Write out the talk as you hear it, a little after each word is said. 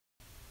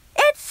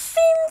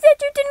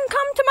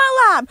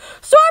lab,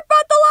 so I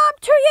brought the lab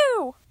to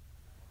you.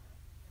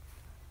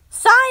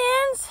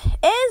 Science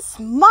is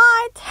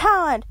my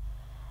talent,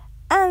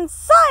 and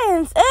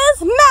science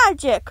is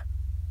magic.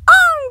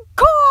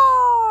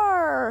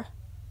 Encore!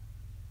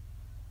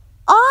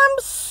 I'm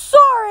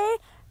sorry,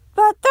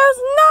 but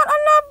there's not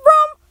enough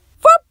room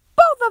for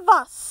both of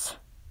us.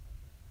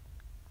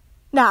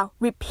 Now,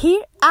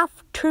 repeat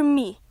after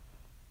me,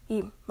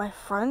 my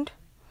friend.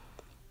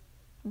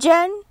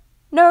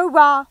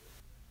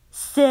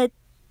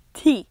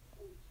 Generosity.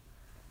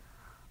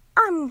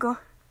 I'm going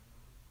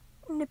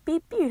to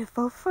be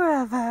beautiful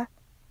forever.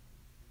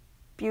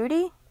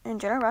 Beauty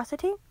and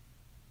generosity?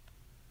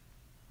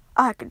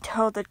 I can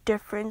tell the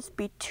difference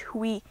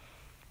between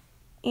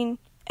an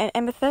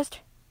amethyst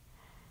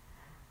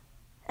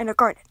and a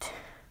garnet.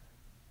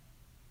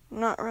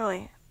 Not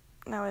really.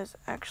 That was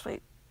actually...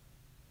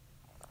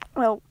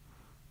 Well,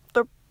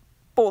 they're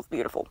both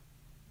beautiful.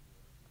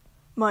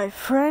 My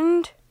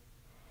friend,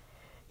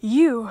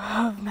 you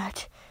have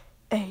met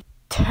a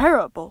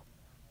terrible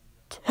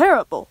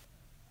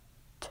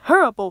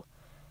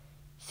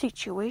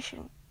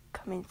situation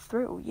coming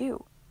through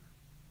you.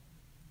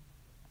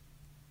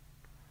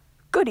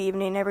 Good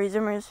evening, every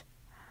Zoomers.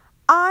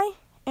 I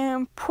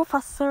am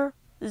Professor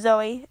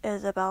Zoe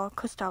Isabel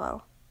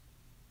Costello.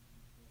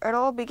 It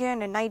all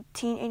began in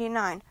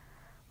 1989,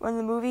 when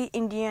the movie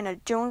Indiana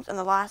Jones and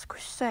the Last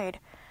Crusade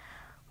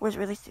was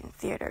released in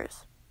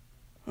theaters.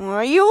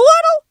 Are you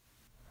little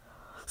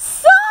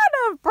son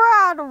of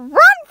Brad Renfro?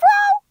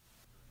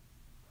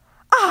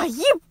 Ah,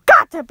 you've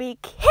got to be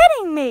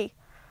kidding me!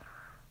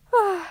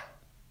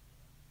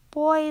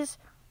 Boys,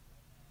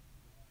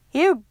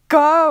 you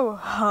go,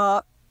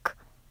 Huck.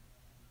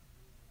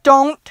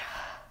 Don't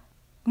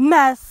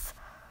mess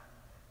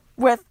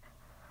with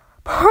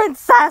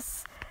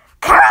Princess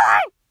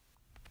Caroline!